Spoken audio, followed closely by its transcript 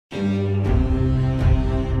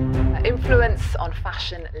influence on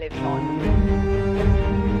fashion lives on.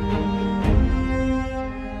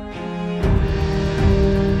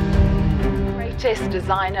 Greatest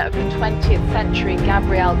designer of the 20th century,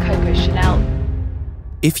 Gabrielle Coco Chanel.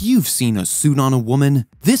 If you've seen a suit on a woman,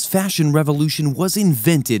 this fashion revolution was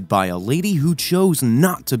invented by a lady who chose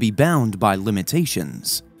not to be bound by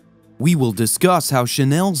limitations. We will discuss how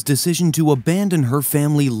Chanel's decision to abandon her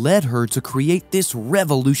family led her to create this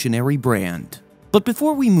revolutionary brand. But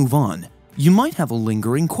before we move on, you might have a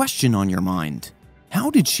lingering question on your mind. How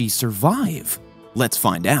did she survive? Let's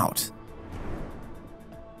find out.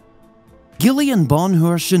 Gillian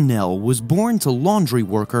Bonheur Chanel was born to laundry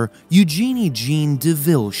worker Eugenie Jean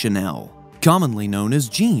Deville Chanel, commonly known as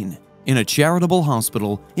Jean, in a charitable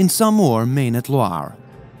hospital in Saumur, Maine-et-Loire.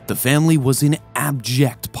 The family was in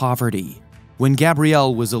abject poverty. When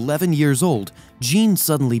Gabrielle was 11 years old, Jean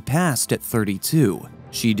suddenly passed at 32.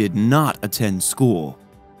 She did not attend school.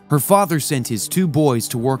 Her father sent his 2 boys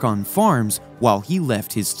to work on farms while he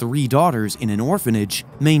left his 3 daughters in an orphanage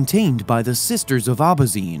maintained by the Sisters of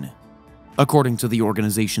Aubazine. According to the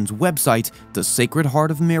organization's website, the Sacred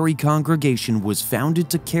Heart of Mary congregation was founded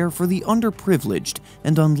to care for the underprivileged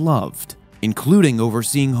and unloved, including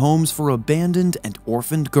overseeing homes for abandoned and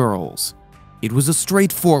orphaned girls. It was a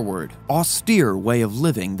straightforward, austere way of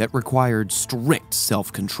living that required strict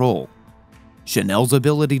self-control. Chanel's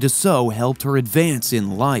ability to sew helped her advance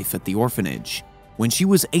in life at the orphanage. When she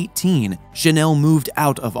was 18, Chanel moved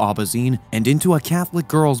out of Aubazine and into a Catholic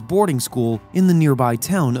girls' boarding school in the nearby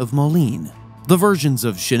town of Moline. The versions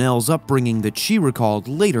of Chanel's upbringing that she recalled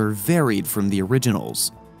later varied from the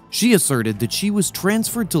originals. She asserted that she was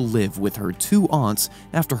transferred to live with her 2 aunts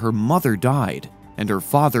after her mother died, and her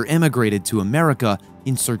father emigrated to America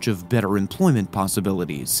in search of better employment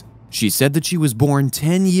possibilities. She said that she was born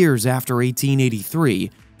 10 years after 1883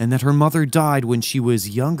 and that her mother died when she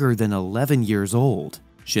was younger than 11 years old.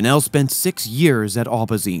 Chanel spent 6 years at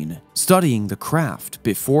Aubazine, studying the craft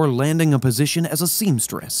before landing a position as a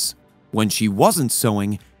seamstress. When she wasn't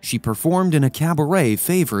sewing, she performed in a cabaret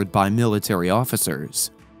favored by military officers.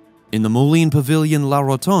 In the Moline Pavilion La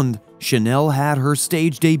Rotonde, Chanel had her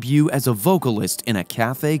stage debut as a vocalist in a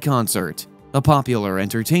cafe concert, a popular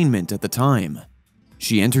entertainment at the time.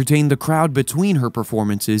 She entertained the crowd between her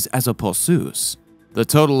performances as a posseuse. The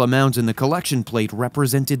total amount in the collection plate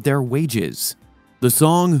represented their wages. The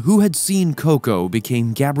song "Who Had Seen Coco"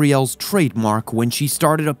 became Gabrielle's trademark when she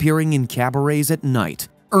started appearing in cabarets at night,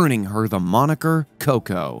 earning her the moniker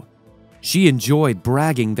Coco. She enjoyed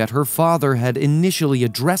bragging that her father had initially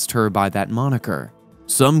addressed her by that moniker.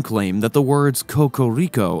 Some claim that the words Coco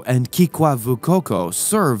Rico and Qui vu Coco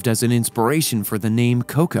served as an inspiration for the name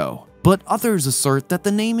Coco, but others assert that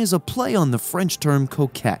the name is a play on the French term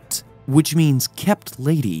coquette, which means kept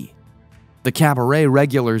lady. The cabaret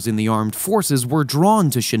regulars in the armed forces were drawn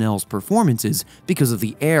to Chanel's performances because of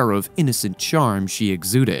the air of innocent charm she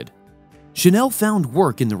exuded. Chanel found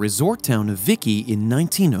work in the resort town of Vicky in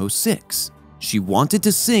 1906. She wanted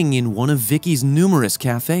to sing in one of Vicky's numerous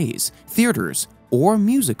cafes, theaters, or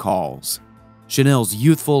music halls. Chanel's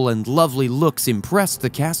youthful and lovely looks impressed the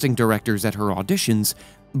casting directors at her auditions,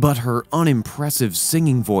 but her unimpressive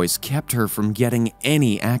singing voice kept her from getting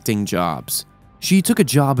any acting jobs. She took a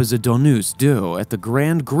job as a donneuse d'eau at the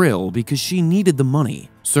Grand Grill because she needed the money,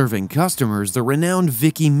 serving customers the renowned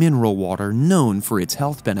Vicky mineral water known for its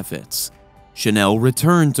health benefits. Chanel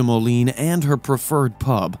returned to Moline and her preferred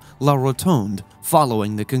pub, La Rotonde,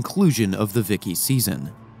 following the conclusion of the Vicky season.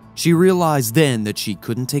 She realized then that she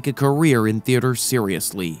couldn't take a career in theater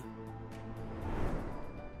seriously.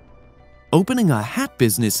 Opening a hat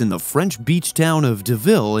business in the French beach town of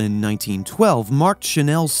Deauville in 1912 marked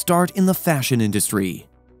Chanel's start in the fashion industry.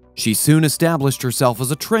 She soon established herself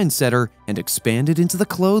as a trendsetter and expanded into the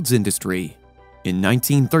clothes industry. In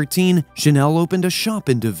 1913, Chanel opened a shop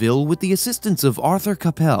in Deauville with the assistance of Arthur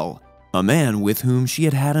Capel, a man with whom she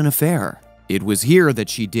had had an affair. It was here that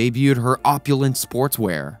she debuted her opulent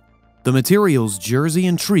sportswear. The materials jersey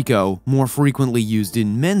and tricot, more frequently used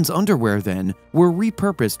in men's underwear then, were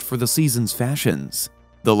repurposed for the season's fashions.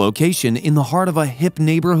 The location in the heart of a hip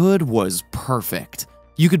neighborhood was perfect.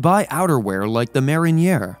 You could buy outerwear like the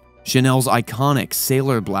marinière, Chanel's iconic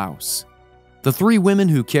sailor blouse. The 3 women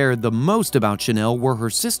who cared the most about Chanel were her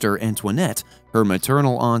sister Antoinette, her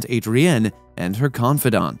maternal aunt Adrienne, and her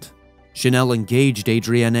confidant. Chanel engaged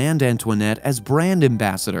Adrienne and Antoinette as brand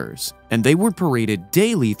ambassadors, and they were paraded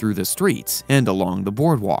daily through the streets and along the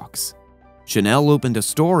boardwalks. Chanel opened a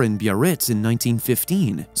store in Biarritz in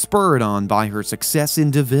 1915, spurred on by her success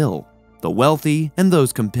in Deauville. The wealthy and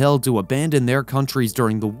those compelled to abandon their countries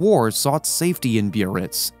during the war sought safety in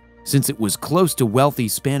Biarritz. since it was close to wealthy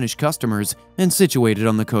Spanish customers and situated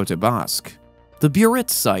on the Côte Basque. The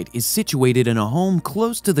Biarritz site is situated in a home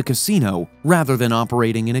close to the casino rather than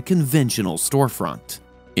operating in a conventional storefront.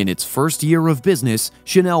 In its first year of business,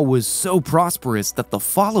 Chanel was so prosperous that the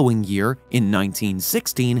following year, in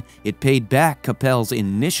 1916, it paid back Capel's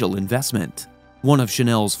initial investment. One of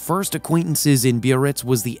Chanel's first acquaintances in Biarritz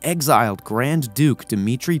was the exiled Grand Duke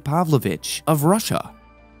Dmitry Pavlovich of Russia.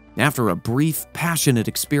 After a brief, passionate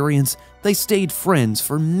experience, they stayed friends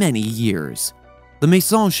for many years. The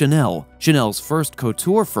Maison Chanel, Chanel's first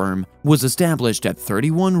couture firm, was established at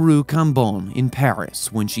 31 Rue Cambon in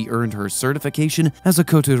Paris when she earned her certification as a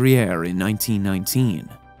couturière in 1919.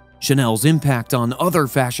 Chanel's impact on other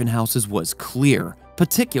fashion houses was clear,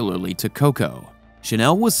 particularly to Coco.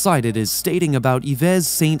 Chanel was cited as stating about Yves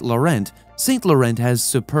Saint Laurent has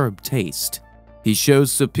superb taste. He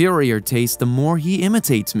shows superior taste the more he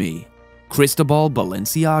imitates me. Cristobal,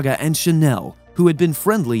 Balenciaga, and Chanel, who had been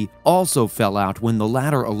friendly, also fell out when the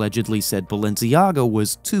latter allegedly said Balenciaga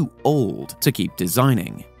was too old to keep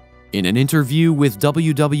designing. In an interview with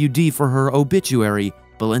WWD for her obituary,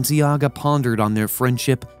 Balenciaga pondered on their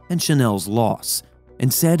friendship and Chanel's loss,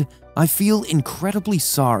 and said, "I feel incredibly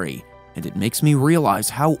sorry, and it makes me realize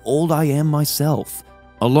how old I am myself.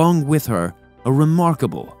 Along with her, a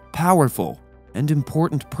remarkable, powerful, and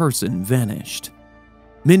important person vanished."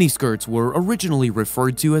 Miniskirts were originally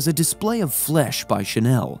referred to as a display of flesh by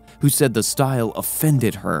Chanel, who said the style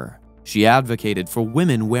offended her. She advocated for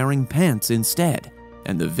women wearing pants instead,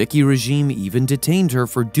 and the Vichy regime even detained her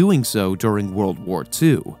for doing so during World War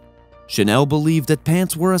II. Chanel believed that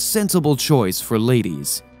pants were a sensible choice for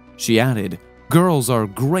ladies. She added, "Girls are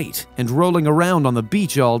great, and rolling around on the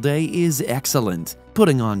beach all day is excellent.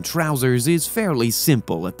 Putting on trousers is fairly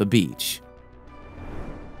simple at the beach."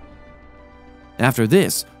 After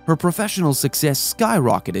this, her professional success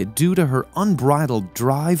skyrocketed due to her unbridled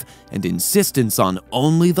drive and insistence on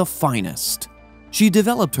only the finest. She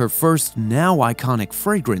developed her first, now iconic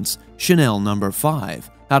fragrance, Chanel No. 5,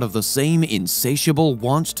 out of the same insatiable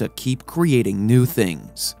want to keep creating new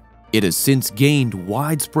things. It has since gained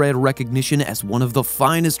widespread recognition as one of the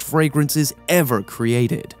finest fragrances ever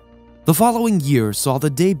created. The following year saw the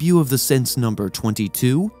debut of the scents No.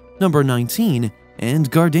 22, No. 19, and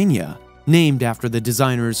Gardenia, named after the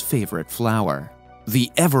designer's favorite flower.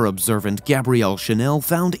 The ever-observant Gabrielle Chanel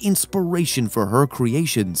found inspiration for her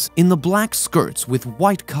creations in the black skirts with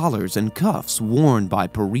white collars and cuffs worn by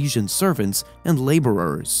Parisian servants and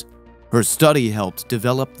laborers. Her study helped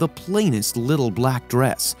develop the plainest little black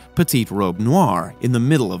dress, petite robe noire, in the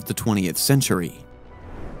middle of the 20th century.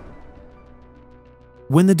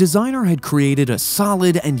 When the designer had created a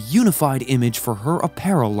solid and unified image for her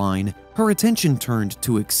apparel line, her attention turned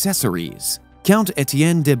to accessories. Count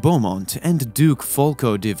Etienne de Beaumont and Duke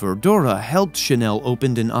Folco de Verdura helped Chanel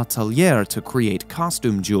open an atelier to create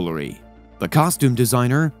costume jewelry. The costume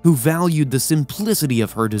designer, who valued the simplicity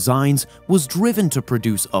of her designs, was driven to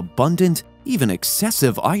produce abundant, even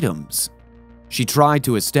excessive items. She tried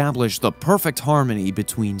to establish the perfect harmony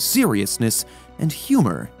between seriousness and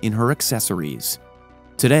humor in her accessories.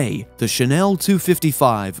 Today, the Chanel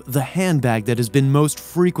 255, the handbag that has been most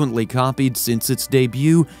frequently copied since its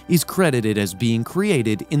debut, is credited as being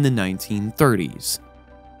created in the 1930s.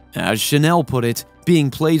 As Chanel put it,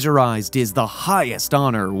 being plagiarized is the highest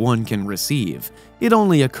honor one can receive. It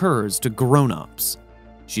only occurs to grown-ups.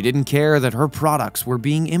 She didn't care that her products were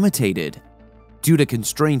being imitated. Due to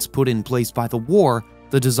constraints put in place by the war,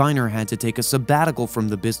 the designer had to take a sabbatical from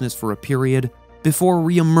the business for a period before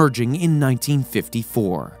re-emerging in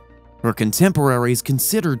 1954. Her contemporaries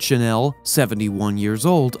considered Chanel, 71 years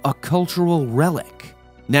old, a cultural relic.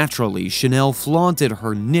 Naturally, Chanel flaunted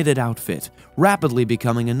her knitted outfit, rapidly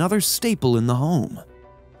becoming another staple in the home.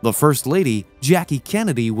 The First Lady, Jackie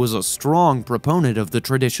Kennedy, was a strong proponent of the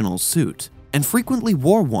traditional suit, and frequently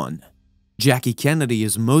wore one. Jackie Kennedy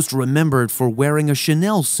is most remembered for wearing a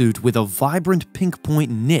Chanel suit with a vibrant pink point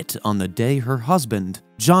knit on the day her husband,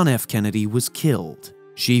 John F. Kennedy, was killed.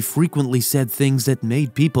 She frequently said things that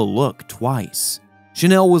made people look twice.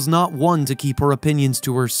 Chanel was not one to keep her opinions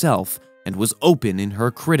to herself and was open in her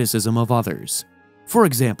criticism of others. For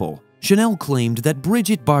example, Chanel claimed that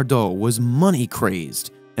Brigitte Bardot was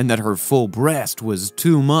money-crazed and that her full breast was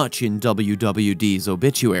too much in WWD's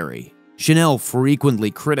obituary. Chanel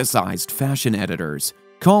frequently criticized fashion editors,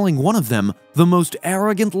 calling one of them the most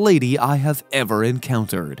arrogant lady I have ever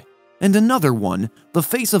encountered, and another one the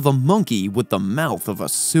face of a monkey with the mouth of a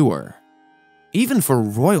sewer. Even for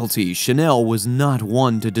royalty, Chanel was not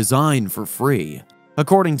one to design for free.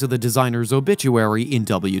 According to the designer's obituary in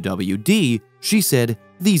WWD, she said,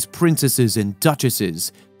 "These princesses and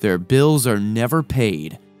duchesses, their bills are never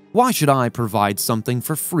paid. Why should I provide something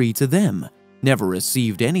for free to them? Never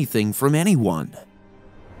received anything from anyone."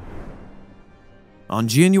 On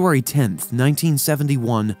January 10,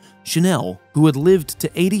 1971, Chanel, who had lived to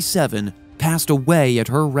 87, passed away at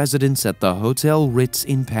her residence at the Hotel Ritz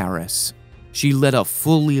in Paris. She led a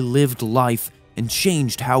fully lived life and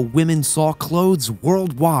changed how women saw clothes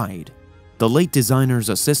worldwide. The late designer's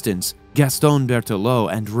assistants, Gaston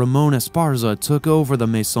Berthelot and Ramon Esparza, took over the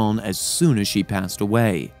Maison as soon as she passed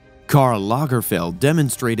away. Karl Lagerfeld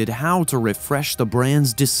demonstrated how to refresh the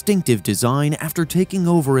brand's distinctive design after taking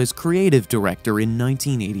over as creative director in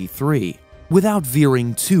 1983, without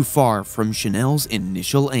veering too far from Chanel's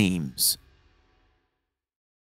initial aims.